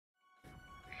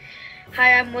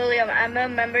Hi, I'm William. I'm a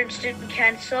member of Student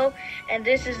Council, and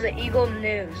this is the Eagle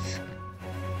News.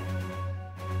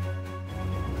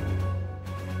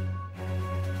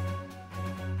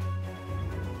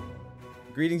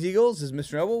 Greetings, Eagles. This is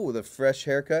Mr. Noble with a fresh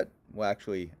haircut. Well,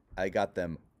 actually, I got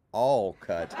them all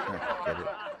cut. Get it?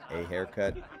 A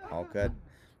haircut, all cut.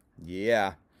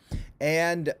 Yeah.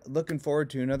 And looking forward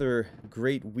to another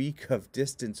great week of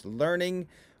distance learning.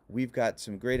 We've got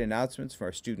some great announcements from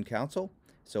our student council,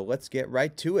 so let's get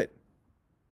right to it.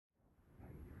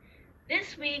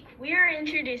 This week, we are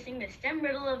introducing the STEM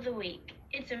Riddle of the Week.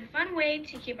 It's a fun way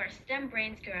to keep our STEM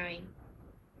brains growing.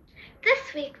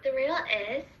 This week, the riddle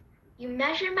is, you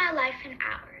measure my life in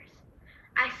hours.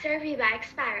 I serve you by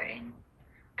expiring.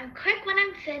 I'm quick when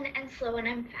I'm thin and slow when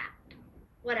I'm fat.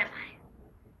 What am I?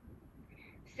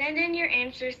 Send in your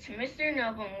answers to Mr.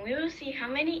 Noble, and we will see how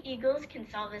many Eagles can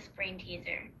solve this brain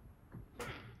teaser.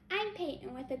 I'm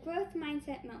Peyton with a Growth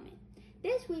Mindset Moment.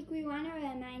 This week we want to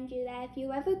remind you that if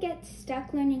you ever get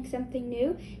stuck learning something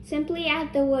new, simply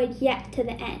add the word yet to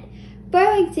the end.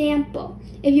 For example,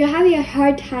 if you're having a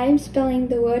hard time spelling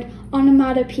the word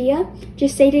onomatopoeia,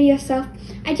 just say to yourself,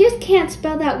 I just can't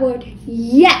spell that word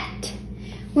yet.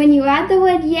 When you add the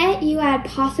word yet, you add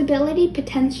possibility,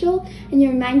 potential, and you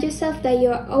remind yourself that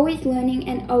you're always learning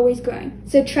and always growing.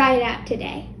 So try it out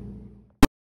today.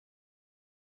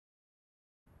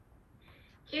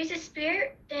 Here's a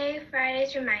Spirit Day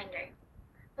Fridays reminder.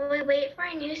 While we wait for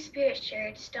our new Spirit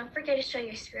shirts, don't forget to show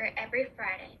your spirit every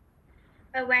Friday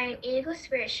by wearing an Eagle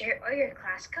Spirit shirt or your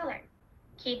class color.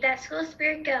 Keep that school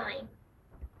spirit going.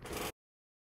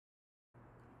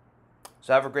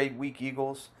 So have a great week,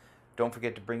 Eagles. Don't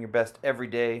forget to bring your best every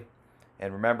day.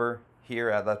 And remember, here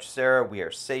at La Chusera, we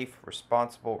are safe,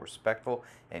 responsible, respectful,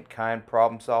 and kind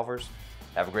problem solvers.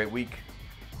 Have a great week.